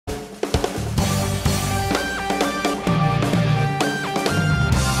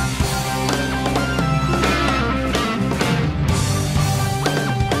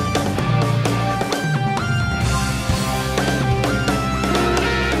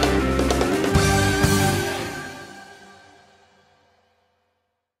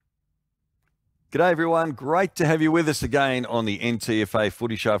G'day everyone, great to have you with us again on the NTFA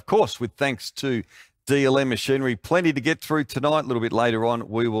Footy Show. Of course, with thanks to DLM Machinery. Plenty to get through tonight. A little bit later on,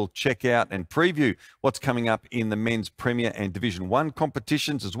 we will check out and preview what's coming up in the Men's Premier and Division 1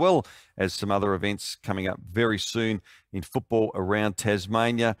 competitions, as well as some other events coming up very soon in football around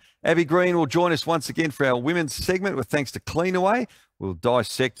Tasmania. Abby Green will join us once again for our women's segment with thanks to Cleanaway. We'll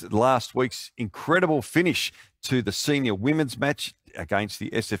dissect last week's incredible finish to the senior women's match against the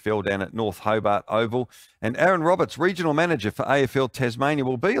SFL down at North Hobart Oval. And Aaron Roberts, Regional Manager for AFL Tasmania,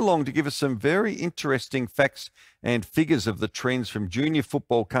 will be along to give us some very interesting facts and figures of the trends from junior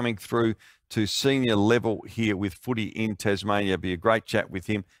football coming through to senior level here with footy in Tasmania. It'll be a great chat with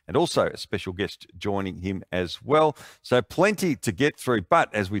him and also a special guest joining him as well. So plenty to get through,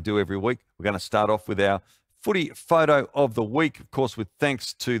 but as we do every week, we're going to start off with our footy photo of the week, of course, with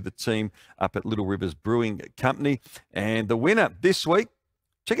thanks to the team up at Little Rivers Brewing Company. And the winner this week,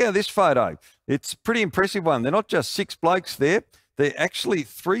 check out this photo. It's a pretty impressive one. They're not just six blokes there. They're actually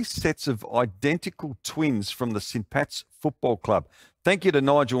three sets of identical twins from the St. Pat's Football Club. Thank you to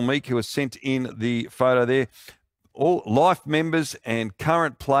Nigel Meek, who has sent in the photo there. All life members and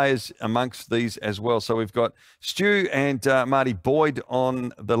current players amongst these as well. So we've got Stu and Marty Boyd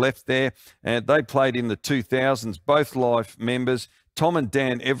on the left there, and they played in the 2000s, both life members. Tom and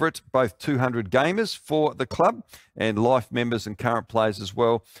Dan Everett, both 200 gamers for the club, and life members and current players as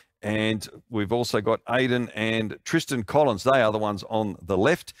well. And we've also got Aidan and Tristan Collins. They are the ones on the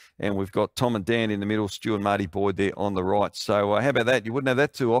left. And we've got Tom and Dan in the middle, Stu and Marty Boyd there on the right. So how about that? You wouldn't have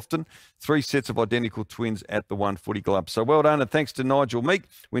that too often. Three sets of identical twins at the One Footy Club. So well done. And thanks to Nigel Meek,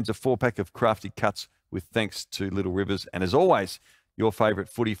 wins a 4-pack of Crafty Cuts with thanks to Little Rivers. And as always, your favourite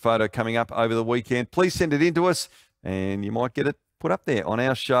footy photo coming up over the weekend. Please send it in to us and you might get it put up there on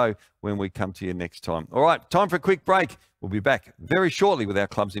our show when we come to you next time. All right, time for a quick break. We'll be back very shortly with our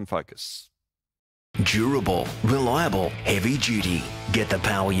Clubs in Focus. Durable, reliable, heavy duty. Get the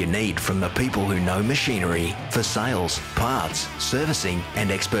power you need from the people who know machinery. For sales, parts, servicing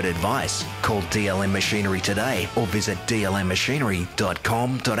and expert advice, call DLM Machinery today or visit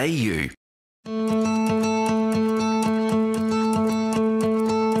dlmmachinery.com.au.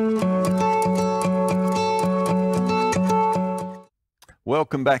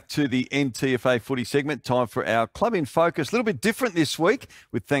 Welcome back to the NTFA footy segment. Time for our Club in Focus. A little bit different this week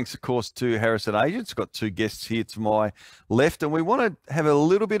with thanks, of course, to Harrison Agents. Got two guests here to my left, and we want to have a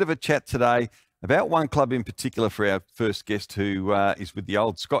little bit of a chat today about one club in particular for our first guest, who is with the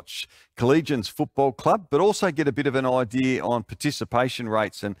Old Scotch Collegians Football Club, but also get a bit of an idea on participation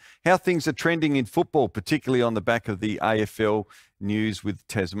rates and how things are trending in football, particularly on the back of the AFL news with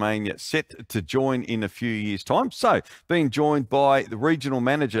Tasmania set to join in a few years' time. So being joined by the Regional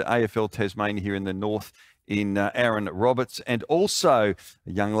Manager AFL Tasmania here in the north in Aaron Roberts, and also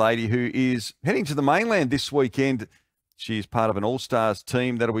a young lady who is heading to the mainland this weekend. She is part of an All-Stars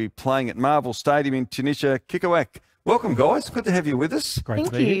team that'll be playing at Marvel Stadium in Tanisha Kikowak. Welcome, guys. Good to have you with us. Great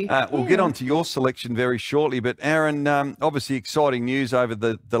to be here. We'll get on to your selection very shortly, but Aaron, obviously exciting news over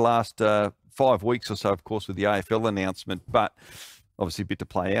the last 5 weeks or so, of course, with the AFL announcement, but obviously a bit to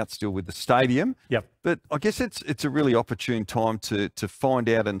play out still with the stadium. Yep. But I guess it's a really opportune time to find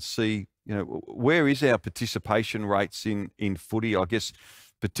out and see, you know, where is our participation rates in footy, I guess,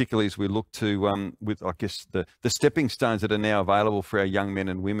 particularly as we look to, with, I guess, the stepping stones that are now available for our young men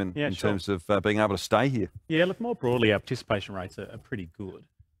and women in terms of being able to stay here. Yeah, look, more broadly, our participation rates are pretty good.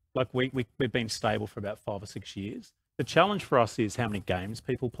 Like we've been stable for about 5 or 6 years. The challenge for us is how many games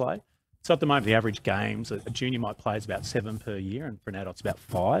people play. So at the moment, the average games, a junior might play is about 7 per year, and for an adult, it's about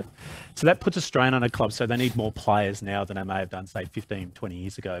 5. So that puts a strain on a club. So they need more players now than they may have done, say, 15, 20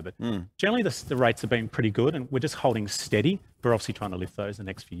 years ago. But generally, the rates have been pretty good, and we're just holding steady. We're obviously trying to lift those in the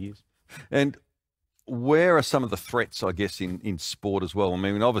next few years. And where are some of the threats, I guess, in sport as well? I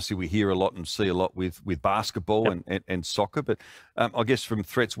mean, obviously we hear a lot and see a lot with basketball and soccer, but I guess from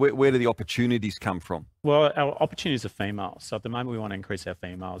threats, where do the opportunities come from? Well, our opportunities are females. So at the moment, we want to increase our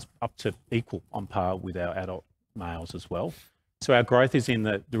females up to equal on par with our adult males as well. So our growth is in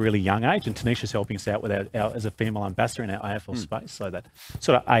the really young age, and Tanisha's helping us out with our as a female ambassador in our AFL space. So that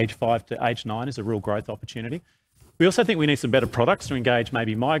sort of age 5 to age 9 is a real growth opportunity. We also think we need some better products to engage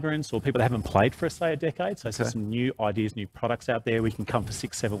maybe migrants or people that haven't played for, say, a decade. So there's some new ideas, new products out there. We can come for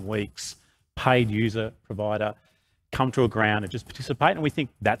 6, 7 weeks, paid user, provider, come to a ground and just participate. And we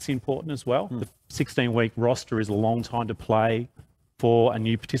think that's important as well. The 16-week roster is a long time to play for a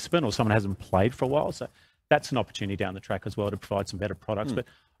new participant or someone who hasn't played for a while. So that's an opportunity down the track as well to provide some better products. But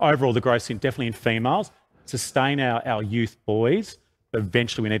overall, the growth's definitely in females. Sustain our youth boys, But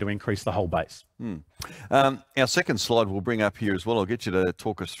eventually, we need to increase the whole base. Our second slide we'll bring up here as well. I'll get you to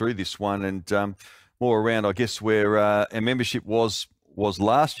talk us through this one and more around, I guess, where our membership was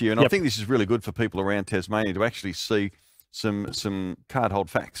last year. And I think this is really good for people around Tasmania to actually see some card hold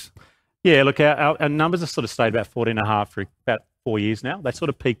facts. Yeah, look, our numbers have sort of stayed about 14.5 for about 4 years now. They sort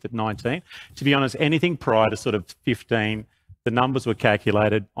of peaked at 19. To be honest, anything prior to sort of 15, the numbers were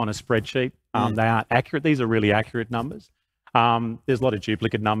calculated on a spreadsheet. They aren't accurate. These are really accurate numbers. There's a lot of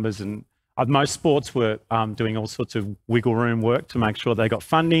duplicate numbers, and most sports were doing all sorts of wiggle room work to make sure they got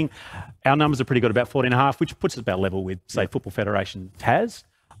funding. Our numbers are pretty good, about 14.5, which puts us about level with, say, Football Federation TAS,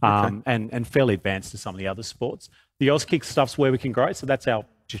 and fairly advanced to some of the other sports. The Auskick stuff's where we can grow, so that's our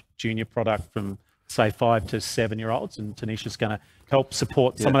junior product from, say, 5 to 7-year-olds, and Tanisha's going to help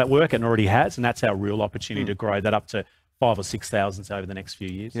support some of that work and already has, and that's our real opportunity to grow that up to 5,000 or 6,000 over the next few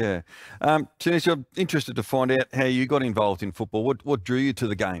years. Yeah. Tanisha, I'm interested to find out how you got involved in football. What drew you to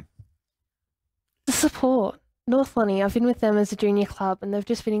the game? The support. North Lonnie, I've been with them as a junior club and they've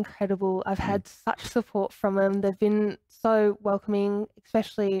just been incredible. I've had such support from them. They've been so welcoming,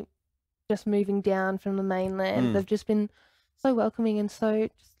 especially just moving down from the mainland. They've just been so welcoming and so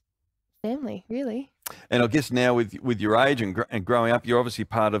just family, really. And I guess now with your age and growing up, you're obviously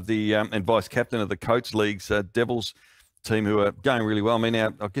part of the and vice captain of the Coates League's Devils team, who are going really well. I mean,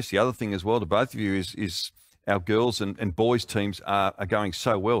 I guess the other thing as well to both of you is our girls and boys teams are going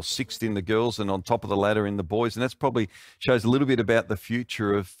so well. 6th in the girls and on top of the ladder in the boys. And that's probably shows a little bit about the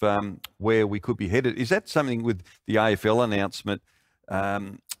future of where we could be headed. Is that something with the AFL announcement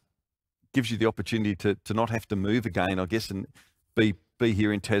gives you the opportunity to not have to move again, I guess, and be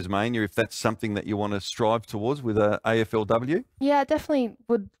here in Tasmania, if that's something that you want to strive towards with AFLW? Yeah, I definitely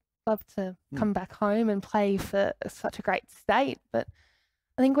would love to come back home and play for such a great state, but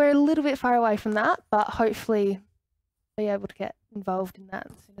I think we're a little bit far away from that, but hopefully be able to get involved in that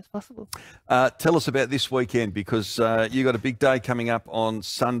as soon as possible. Tell us about this weekend, because you got a big day coming up on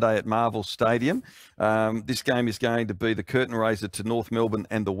Sunday at Marvel Stadium. This game is going to be the curtain raiser to North Melbourne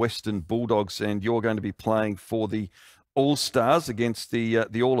and the Western Bulldogs, and you're going to be playing for the All-Stars against the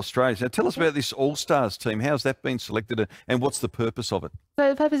All-Australians. Now, tell us about this All-Stars team. How's that been selected and what's the purpose of it? So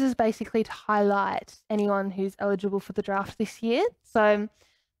the purpose is basically to highlight anyone who's eligible for the draft this year. So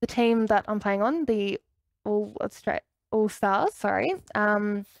the team that I'm playing on, the All-Stars,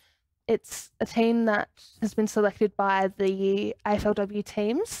 it's a team that has been selected by the AFLW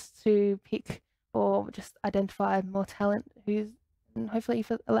teams to pick or just identify more talent and hopefully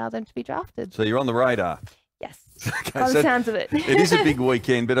allow them to be drafted. So you're on the radar. Yes, okay, by the sounds of it. It is a big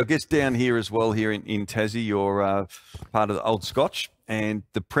weekend, but I guess down here as well, here in Tassie, you're part of the Old Scotch, and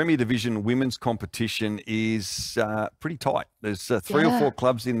the Premier Division women's competition is pretty tight. There's 3 or 4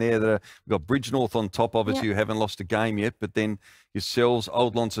 clubs in there we've got Bridgenorth on top, obviously, who haven't lost a game yet, but then yourselves,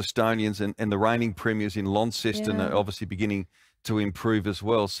 Old Launcestonians, and the reigning premiers in Launceston are obviously beginning to improve as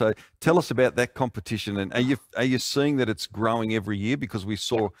well. So tell us about that competition, and are you seeing that it's growing every year? Because we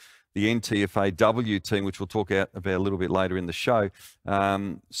saw the NTFAW team, which we'll talk about a little bit later in the show,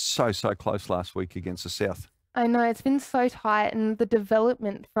 so close last week against the South. I know, it's been so tight, and the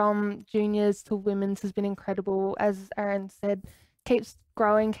development from juniors to women's has been incredible. As Aaron said, keeps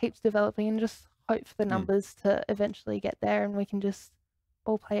growing, keeps developing, and just hope for the numbers to eventually get there and we can just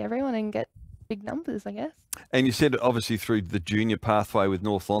all play everyone and get big numbers, I guess. And you said, obviously, through the junior pathway with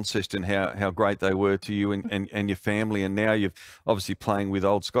North Launceston, how great they were to you and your family, and now you're obviously playing with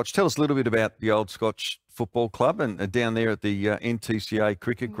Old Scotch. Tell us a little bit about the Old Scotch Football Club and down there at the NTCA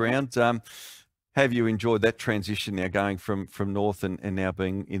cricket ground. Have you enjoyed that transition now, going from North and now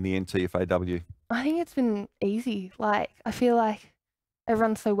being in the NTFAW? I think it's been easy. Like, I feel like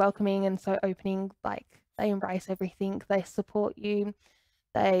everyone's so welcoming and so opening. Like, they embrace everything. They support you.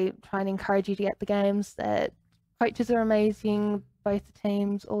 They try and encourage you to get the games. Their coaches are amazing. Both the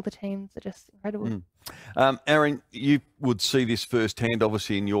teams, all the teams are just incredible. Aaron, you would see this firsthand,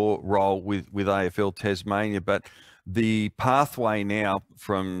 obviously, in your role with AFL Tasmania, but the pathway now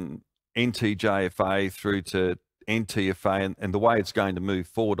from NTJFA through to NTFA and the way it's going to move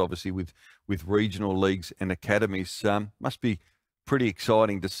forward, obviously, with regional leagues and academies, must be pretty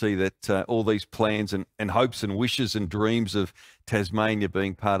exciting to see that all these plans and hopes and wishes and dreams of Tasmania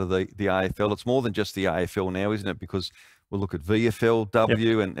being part of the AFL. It's more than just the AFL now, isn't it? Because we'll look at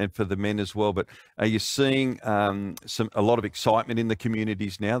VFLW and for the men as well. But are you seeing a lot of excitement in the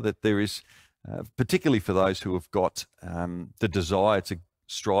communities now that there is, particularly for those who have got the desire to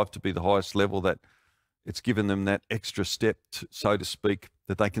strive to be the highest level, that it's given them that extra step, so to speak,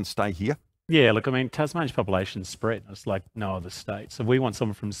 that they can stay here? Yeah, look, I mean, Tasmania's population is spread. It's like no other state. So we want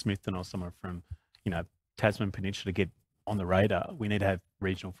someone from Smithton or someone from, Tasman Peninsula to get on the radar. We need to have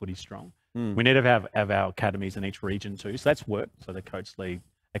regional footy strong. Mm. We need to have our academies in each region too. So that's worked. So the Coates League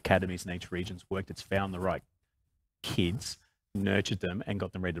academies in each region's worked. It's found the right kids, nurtured them, and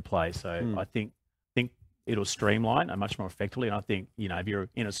got them ready to play. So I think it'll streamline much more effectively. And I think, if you're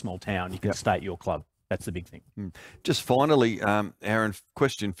in a small town, you can state your club. That's the big thing. Just finally, Aaron,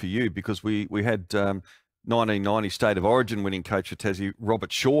 question for you, because we had 1990 State of Origin winning coach for Tassie,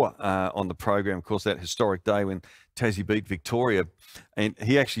 Robert Shaw, on the program. Of course, that historic day when Tassie beat Victoria. And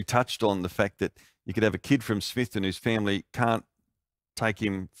he actually touched on the fact that you could have a kid from Smithton whose family can't take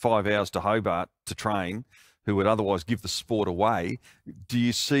him 5 hours to Hobart to train, who would otherwise give the sport away. Do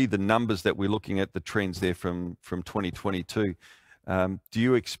you see the numbers that we're looking at, the trends there from 2022? Do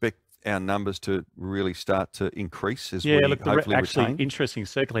you expect our numbers to really start to increase as we hopefully actually retain? Interesting.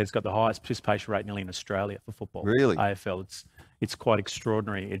 Circulator's got the highest participation rate nearly in Australia for football. Really? AFL. It's quite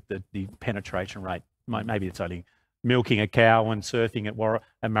extraordinary. The penetration rate. Maybe it's only milking a cow and surfing at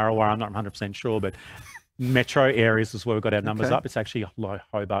Marrawar. I'm not 100% sure, but metro areas is where we've got our numbers up. It's actually like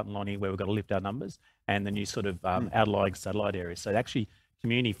Hobart and Lonnie where we've got to lift our numbers, and the new sort of Adelaide satellite areas. So actually,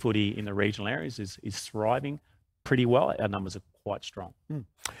 community footy in the regional areas is thriving pretty well. Our numbers are quite strong.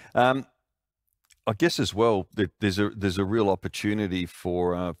 I guess as well that there's a real opportunity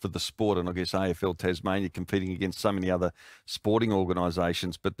for the sport, and I guess AFL Tasmania competing against so many other sporting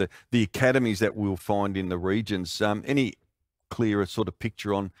organisations. But the academies that we'll find in the regions, any clearer sort of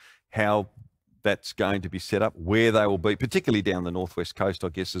picture on how that's going to be set up, where they will be, particularly down the northwest coast, I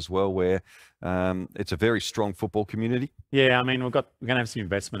guess, as well, where it's a very strong football community. Yeah, I mean, we're going to have some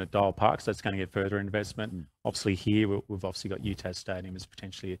investment at Dial Park, so that's going to get further investment. Obviously, here we've obviously got UTAS Stadium as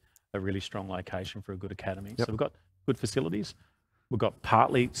potentially a really strong location for a good academy. So we've got good facilities. We've got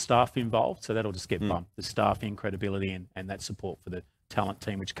partly staff involved, so that'll just get bumped. The staffing, credibility, and that support for the talent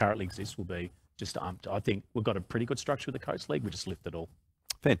team, which currently exists, will be just umped. I think we've got a pretty good structure with the Coates League. We just lift it all.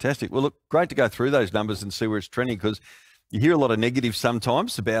 Fantastic. Well, look, great to go through those numbers and see where it's trending, because you hear a lot of negatives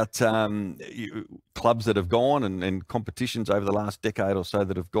sometimes about clubs that have gone and competitions over the last decade or so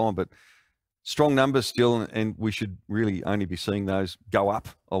that have gone, but strong numbers still, and we should really only be seeing those go up,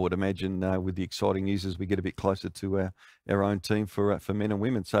 I would imagine, with the exciting news as we get a bit closer to our own team for men and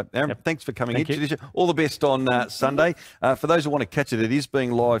women. So, Aaron, thanks for coming in. All the best on Sunday. For those who want to catch it, it is being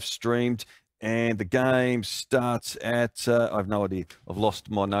live streamed. And the game starts at, I have no idea. I've lost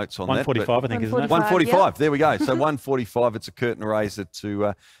my notes on 1:45, I think, isn't it? 1:45. There we go. So 1:45, it's a curtain raiser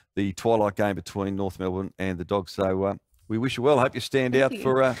to the twilight game between North Melbourne and the Dogs. So we wish you well. Hope you stand out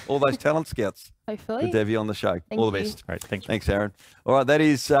for all those talent scouts. Hopefully. Good to have you on the show. All the best. Great. Thank you. Thanks, Aaron. All right, that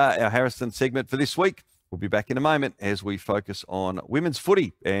is our Harrison segment for this week. We'll be back in a moment as we focus on women's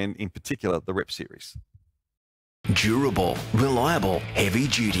footy and, in particular, the Rep Series. Durable, reliable, heavy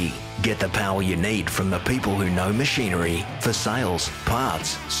duty. Get the power you need from the people who know machinery. For sales,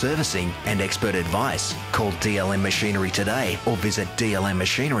 parts, servicing and expert advice, call DLM Machinery today or visit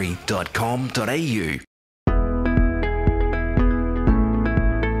dlmmachinery.com.au.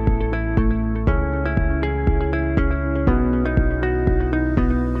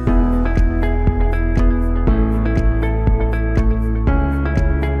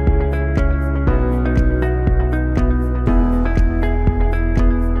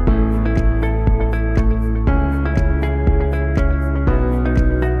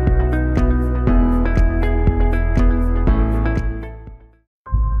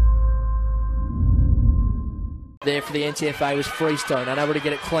 There for the NTFA was Freestone, unable to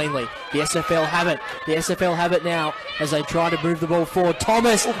get it cleanly. The SFL have it. The SFL have it now as they try to move the ball forward.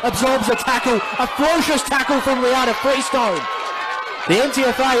 Thomas absorbs a tackle, a ferocious tackle from Liana Freestone. The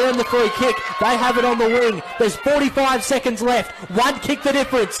NTFA earn the free kick. They have it on the wing. There's 45 seconds left. One kick the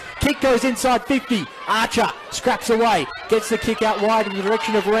difference. Kick goes inside 50. Archer scraps away. Gets the kick out wide in the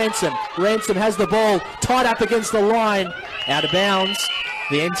direction of Ransom. Ransom has the ball tied up against the line. Out of bounds.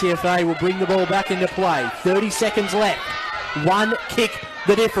 The NTFA will bring the ball back into play. 30 seconds left. One kick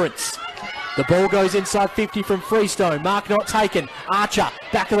the difference. The ball goes inside 50 from Freestone. Mark not taken. Archer,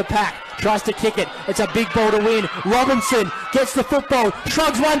 back of the pack, tries to kick it. It's a big ball to win. Robinson gets the football,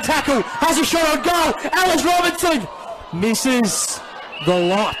 shrugs one tackle, has a shot on goal. Alice Robinson misses the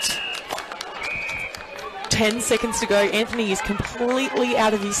lot. 10 seconds to go. Anthony is completely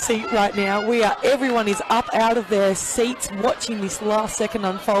out of his seat right now. Everyone is up out of their seats watching this last second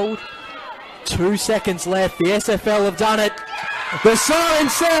unfold. 2 seconds left. The SFL have done it. The siren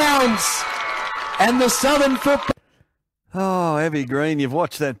sounds. And the Southern football. Oh, Abby Green, you've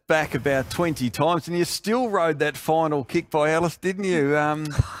watched that back about 20 times and you still rode that final kick by Alice, didn't you?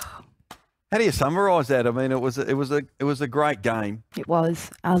 How do you summarise that? I mean, it was a great game. It was.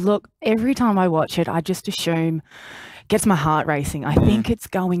 Look, every time I watch it, I just assume gets my heart racing. I think it's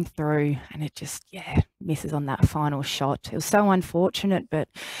going through, and it just, misses on that final shot. It was so unfortunate, but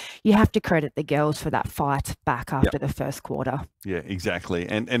you have to credit the girls for that fight back after the first quarter. Yeah, exactly.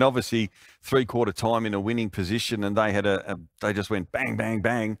 And obviously 3/4 time in a winning position, and they had they just went bang, bang,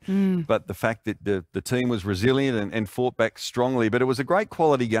 bang. But the fact that the team was resilient and fought back strongly, but it was a great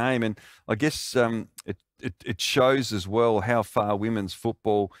quality game. And I guess it shows as well how far women's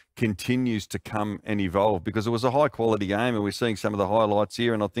football continues to come and evolve, because it was a high quality game, and we're seeing some of the highlights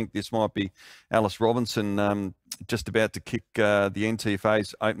here. And I think this might be Alice Robinson just about to kick the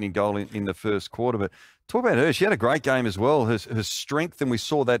NTFA's opening goal in the first quarter. But talk about her. She had a great game as well. Her strength, and we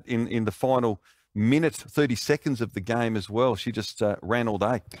saw that in the final minute, 30 seconds of the game as well. She just ran all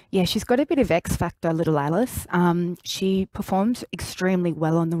day. Yeah, she's got a bit of X factor, little Alice. She performs extremely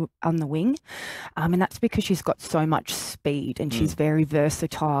well on the wing, and that's because she's got so much speed and she's very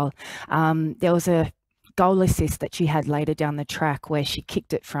versatile. There was a goal assist that she had later down the track where she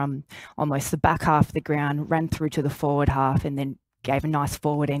kicked it from almost the back half of the ground, ran through to the forward half, and then gave a nice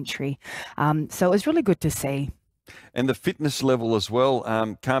forward entry. So it was really good to see. And the fitness level as well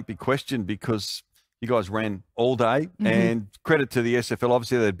can't be questioned, because you guys ran all day. And credit to the SFL.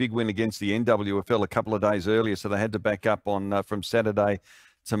 Obviously, they had a big win against the NWFL a couple of days earlier, so they had to back up on from Saturday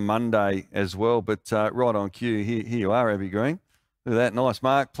to Monday as well. But right on cue, here you are, Abby Green. Look at that, nice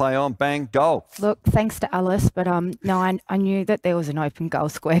mark, play on, bang, goal. Look, thanks to Alice, but no, I knew that there was an open goal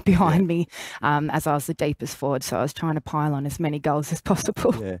square behind me as I was the deepest forward, so I was trying to pile on as many goals as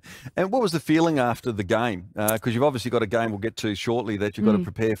possible. Yeah. And what was the feeling after the game? Because you've obviously got a game we'll get to shortly that you've got to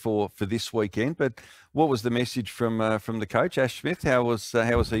prepare for this weekend, but what was the message from the coach, Ash Smith? How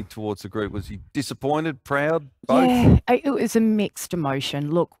was he towards the group? Was he disappointed, proud, both? Yeah, it was a mixed emotion.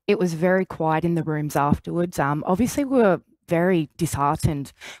 Look, it was very quiet in the rooms afterwards. Obviously, we were very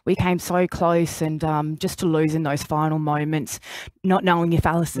disheartened. We came so close, and just to lose in those final moments, not knowing if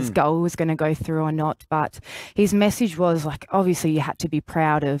Alice's goal was going to go through or not. But his message was like, obviously you had to be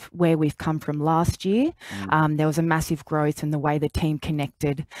proud of where we've come from last year. There was a massive growth in the way the team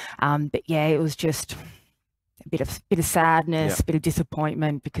connected. But yeah, it was just a bit of sadness, a bit of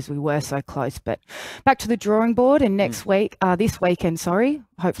disappointment, because we were so close. But back to the drawing board, and this weekend,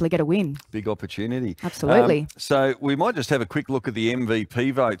 hopefully get a win. Big opportunity. Absolutely. So we might just have a quick look at the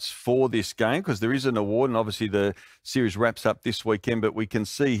MVP votes for this game, because there is an award, and obviously the series wraps up this weekend. But we can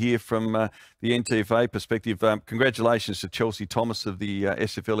see here from the NTFA perspective, congratulations to Chelsea Thomas of the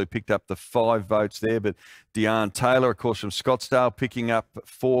SFL, who picked up the 5 votes there. But Deanne Taylor, of course, from Scottsdale, picking up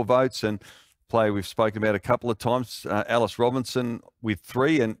 4 votes. And player we've spoken about a couple of times, Alice Robinson with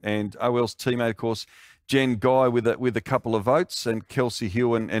 3, and OL's teammate, of course, Jen Guy with a couple of votes, and Kelsey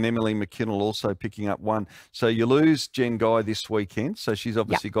Hill and Emily McKinnell also picking up 1. So you lose Jen Guy this weekend, so she's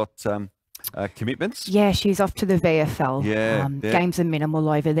obviously got commitments. Yeah, she's off to the VFL. Yeah. Games are minimal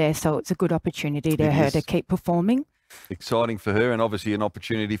over there, so it's a good opportunity to her to keep performing. Exciting for her, and obviously an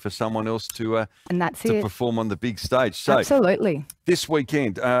opportunity for someone else to perform on the big stage. So absolutely. This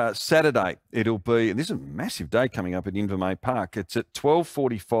weekend, Saturday, it'll be, and this is a massive day coming up at Invermay Park. It's at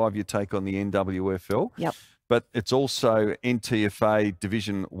 12:45. You take on the NWFL. Yep. But it's also NTFA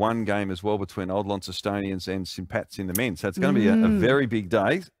Division 1 game as well between Old Launcestonians and St Pat's in the men. So it's going to be a very big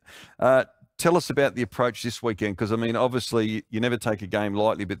day. Tell us about the approach this weekend, because I mean, obviously you never take a game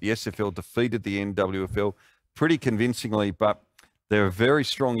lightly, but the SFL defeated the NWFL pretty convincingly, but they're a very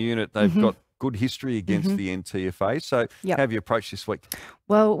strong unit. They've got good history against the NTFA. So how have you approached this week?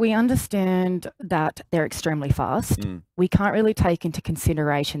 Well, we understand that they're extremely fast. We can't really take into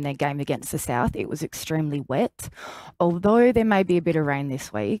consideration their game against the South. It was extremely wet. Although there may be a bit of rain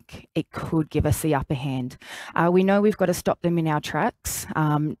this week, it could give us the upper hand. We know we've got to stop them in our tracks,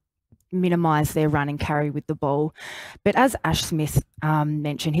 minimise their run and carry with the ball. But as Ash Smith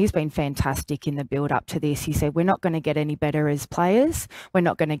mentioned, he's been fantastic in the build up to this. He said, we're not going to get any better as players. We're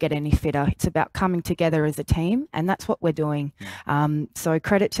not going to get any fitter. It's about coming together as a team, and that's what we're doing. So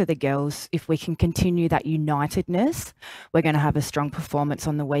credit to the girls. If we can continue that unitedness, we're going to have a strong performance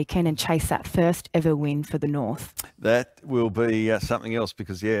on the weekend and chase that first ever win for the North. That will be something else,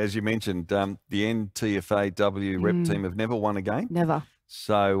 because, yeah, as you mentioned, the NTFAW rep team have never won a game. Never.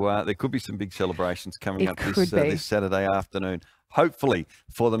 So there could be some big celebrations coming up this Saturday afternoon. hopefully,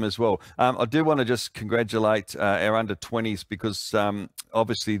 for them as well. I do want to just congratulate our under-20s because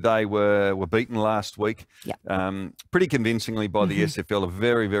obviously they were beaten last week, pretty convincingly by the SFL, a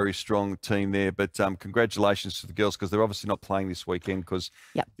very, very strong team there. But congratulations to the girls because they're obviously not playing this weekend because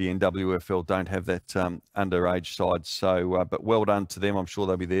the NWFL don't have that underage side. So, but well done to them. I'm sure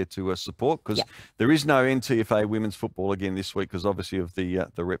they'll be there to support because there is no NTFA women's football again this week because obviously of the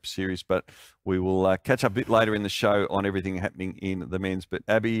rep series. But we will catch up a bit later in the show on everything happening in the men's. But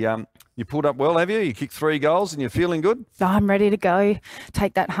Abby, you pulled up well, have you? You kicked 3 goals and you're feeling good? I'm ready to go.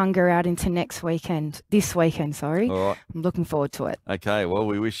 Take that hunger out into this weekend, sorry. All right. I'm looking forward to it. Okay, well,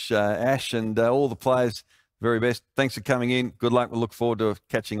 we wish Ash and all the players very best. Thanks for coming in. Good luck. We'll look forward to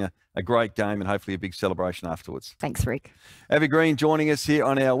catching a great game and hopefully a big celebration afterwards. Thanks, Rick. Abby Green joining us here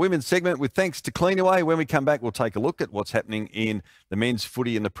on our women's segment with thanks to Cleanaway. When we come back, we'll take a look at what's happening in the men's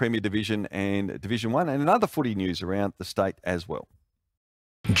footy in the Premier Division and Division 1 and another footy news around the state as well.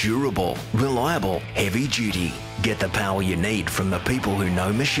 Durable, reliable, heavy duty. Get the power you need from the people who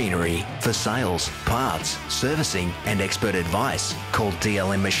know machinery. For sales, parts, servicing and expert advice, call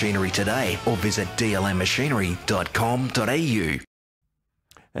DLM Machinery today or visit dlmmachinery.com.au.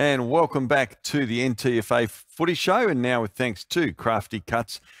 And welcome back to the NTFA Footy Show, and now with thanks to Crafty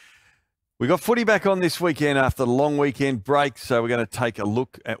Cuts. We got footy back on this weekend after the long weekend break, so we're going to take a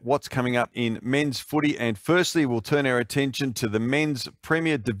look at what's coming up in men's footy. And firstly, we'll turn our attention to the men's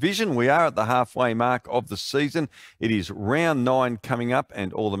Premier Division. We are at the halfway mark of the season. It is round 9 coming up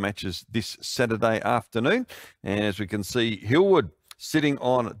and all the matches this Saturday afternoon. And as we can see, Hillwood sitting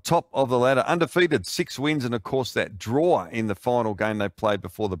on top of the ladder, undefeated, 6 wins, and of course that draw in the final game they played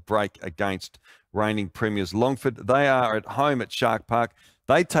before the break against reigning premiers Longford. They are at home at Shark Park.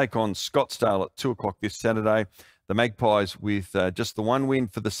 They take on Scottsdale at 2 o'clock this Saturday. The Magpies with just the 1 win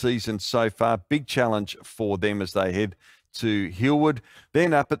for the season so far. Big challenge for them as they head to Hillwood.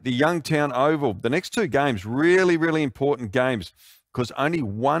 Then up at the Youngtown Oval, the next 2 games, really, really important games because only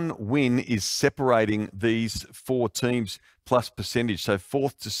 1 win is separating these 4 teams plus percentage. So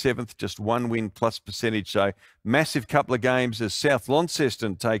 4th to 7th, just 1 win plus percentage. So massive couple of games as South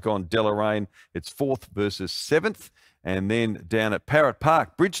Launceston take on Deloraine. It's 4th versus 7th. And then down at Parrot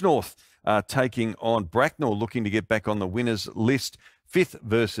Park, Bridgenorth taking on Bracknell, looking to get back on the winners list. 5th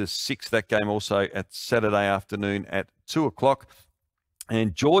versus 6th. That game also at Saturday afternoon at 2 o'clock.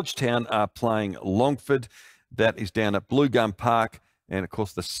 And Georgetown are playing Longford. That is down at Blue Gum Park. And, of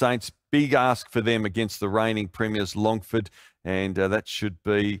course, the Saints, big ask for them against the reigning premiers Longford. And that should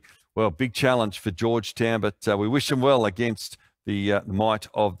be, well, big challenge for Georgetown. But we wish them well against the might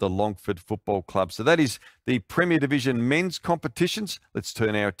of the Longford Football Club. So that is the Premier Division men's competitions. Let's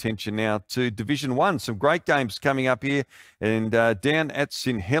turn our attention now to Division 1. Some great games coming up here. And down at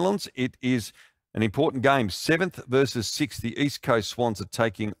St Helens, it is an important game. 7th versus 6th. The East Coast Swans are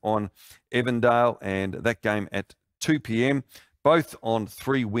taking on Evandale, and that game at 2 p.m. Both on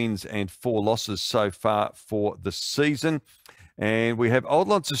 3 wins and 4 losses so far for the season. And we have Old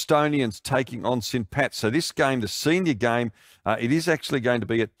Launcestonians taking on St Pat's. So this game, the senior game, it is actually going to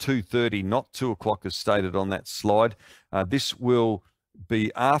be at 2:30, not 2 o'clock as stated on that slide. This will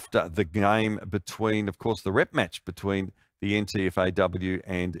be after the game between, of course, the rep match between the NTFAW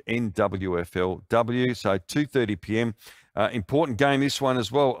and NWFLW. So 2:30 p.m. Important game, this one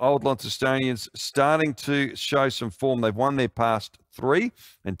as well. Old Launcestonians starting to show some form. They've won their past 3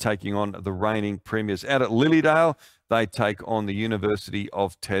 and taking on the reigning premiers. Out at Lilydale, they take on the University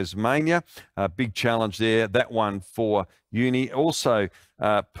of Tasmania. Big challenge there, that one for Uni. Also,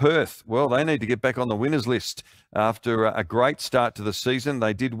 Perth, well, they need to get back on the winners list after a great start to the season.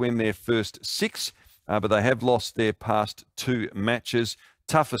 They did win their first 6, but they have lost their past 2 matches.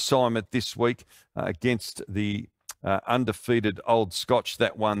 Tough assignment this week against the undefeated Old Scotch,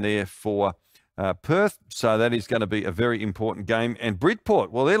 that one there for Perth. So that is going to be a very important game. And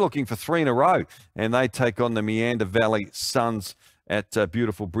Bridport, well, they're looking for 3 in a row, and they take on the Meander Valley Suns at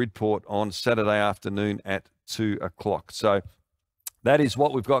beautiful Bridport on Saturday afternoon at 2 o'clock. So that is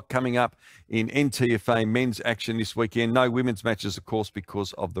what we've got coming up in NTFA men's action this weekend. No women's matches, of course,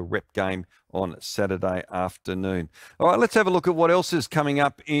 because of the rep game on Saturday afternoon. All right, let's have a look at what else is coming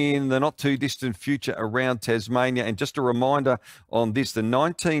up in the not too distant future around Tasmania. And just a reminder on this, the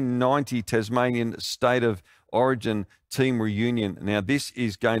 1990 Tasmanian State of Origin team reunion. Now, this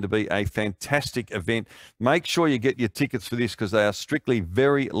is going to be a fantastic event. Make sure you get your tickets for this because they are strictly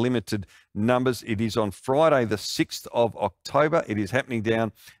very limited numbers. It is on Friday, the 6th of October. It is happening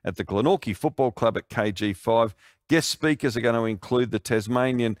down at the Glenorchy Football Club at KG5. Guest speakers are going to include the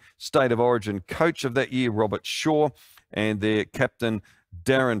Tasmanian State of Origin coach of that year, Robert Shaw, and their captain,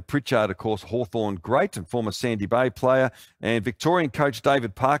 Darren Pritchard, of course, Hawthorn great and former Sandy Bay player. And Victorian coach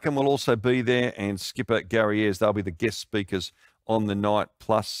David Parkham will also be there, and skipper Gary Ayres. They'll be the guest speakers on the night,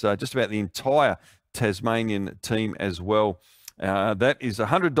 plus just about the entire Tasmanian team as well. That is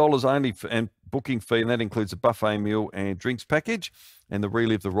 $100 only and booking fee, and that includes a buffet meal and drinks package. And the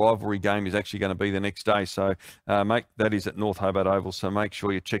Relive the Rivalry game is actually going to be the next day. So, that is at North Hobart Oval. So make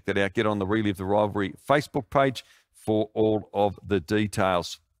sure you check that out. Get on the Relive the Rivalry Facebook page for all of the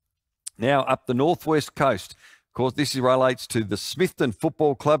details. Now, up the northwest coast, of course, this relates to the Smithton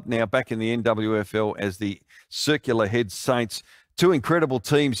Football Club, now back in the NWFL as the Circular Head Saints. Two incredible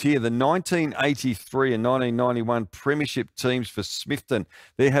teams here, the 1983 and 1991 Premiership teams for Smithton.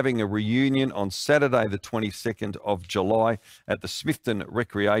 They're having a reunion on Saturday, the 22nd of July at the Smithton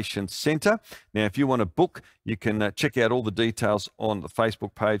Recreation Centre. Now, if you want to book, you can check out all the details on the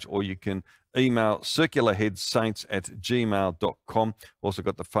Facebook page, or you can email circularheadsaints@gmail.com. Also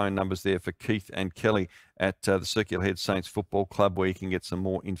got the phone numbers there for Keith and Kelly at the Circular Head Saints Football Club, where you can get some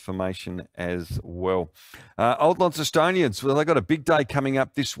more information as well. Old Launcestonians, well, they've got a big day coming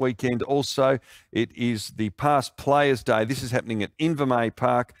up this weekend also. It is the Past Players Day. This is happening at Invermay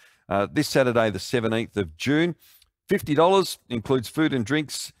Park this Saturday, the 17th of June. $50, includes food and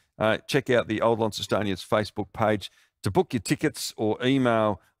drinks. Check out the Old Launcestonians Facebook page to book your tickets, or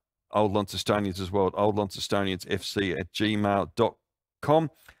email Old Launcestonians as well at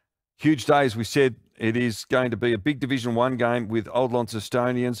oldlauncestoniansfc@gmail.com. Huge day, as we said. It is going to be a big Division 1 game with Old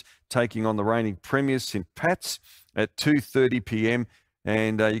Launcestonians taking on the reigning premiers St Pat's at 2:30 p.m.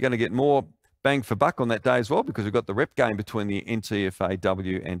 And you're going to get more bang for buck on that day as well, because we've got the rep game between the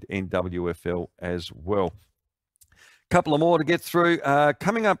NTFAW and NWFL as well. Couple of more to get through.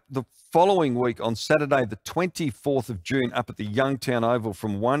 Coming up the following week on Saturday, the 24th of June, up at the Youngtown Oval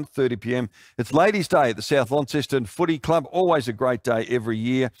from 1:30 p.m. It's Ladies' Day at the South Launceston Footy Club. Always a great day every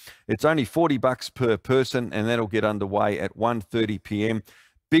year. It's only $40 per person, and that'll get underway at 1:30 p.m.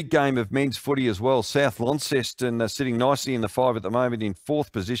 Big game of men's footy as well. South Launceston sitting nicely in the 5 at the moment in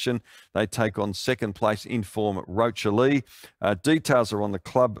 4th position. They take on second place in form Rochalee. Details are on the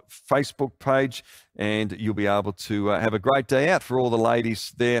club Facebook page, and you'll be able to have a great day out for all the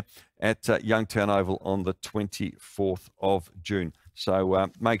ladies there at Youngtown Oval on the 24th of June. So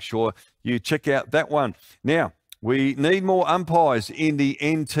make sure you check out that one. Now, we need more umpires in the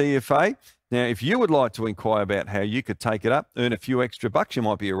NTFA. Now, if you would like to inquire about how you could take it up, earn a few extra bucks, you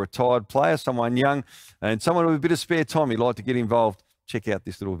might be a retired player, someone young, and someone with a bit of spare time you'd like to get involved, check out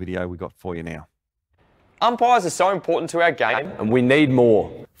this little video we got for you now. Umpires are so important to our game, and we need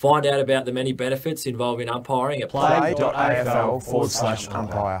more. Find out about the many benefits involving umpiring at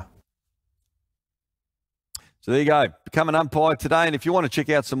play.afl/umpire. So there you go. Become an umpire today. And if you want to check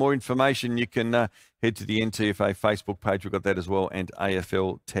out some more information, you can head to the NTFA Facebook page. We've got that as well. And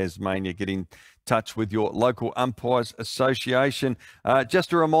AFL Tasmania. Get in touch with your local Umpires Association.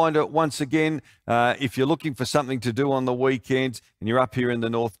 Just a reminder, once again, if you're looking for something to do on the weekend and you're up here in the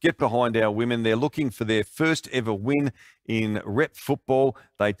north, get behind our women. They're looking for their first ever win in rep football.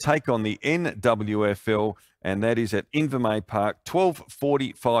 They take on the NWFL, and that is at Invermay Park.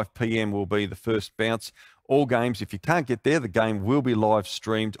 12:45 p.m. will be the first bounce. All games, if you can't get there, the game will be live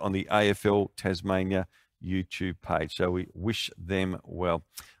streamed on the AFL Tasmania YouTube page. So we wish them well.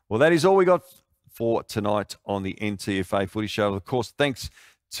 Well, that is all we got for tonight on the NTFA Footy Show. Of course, thanks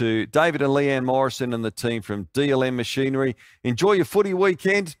to David and Leanne Morrison and the team from DLM Machinery. Enjoy your footy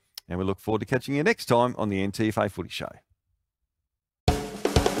weekend, and we look forward to catching you next time on the NTFA Footy Show.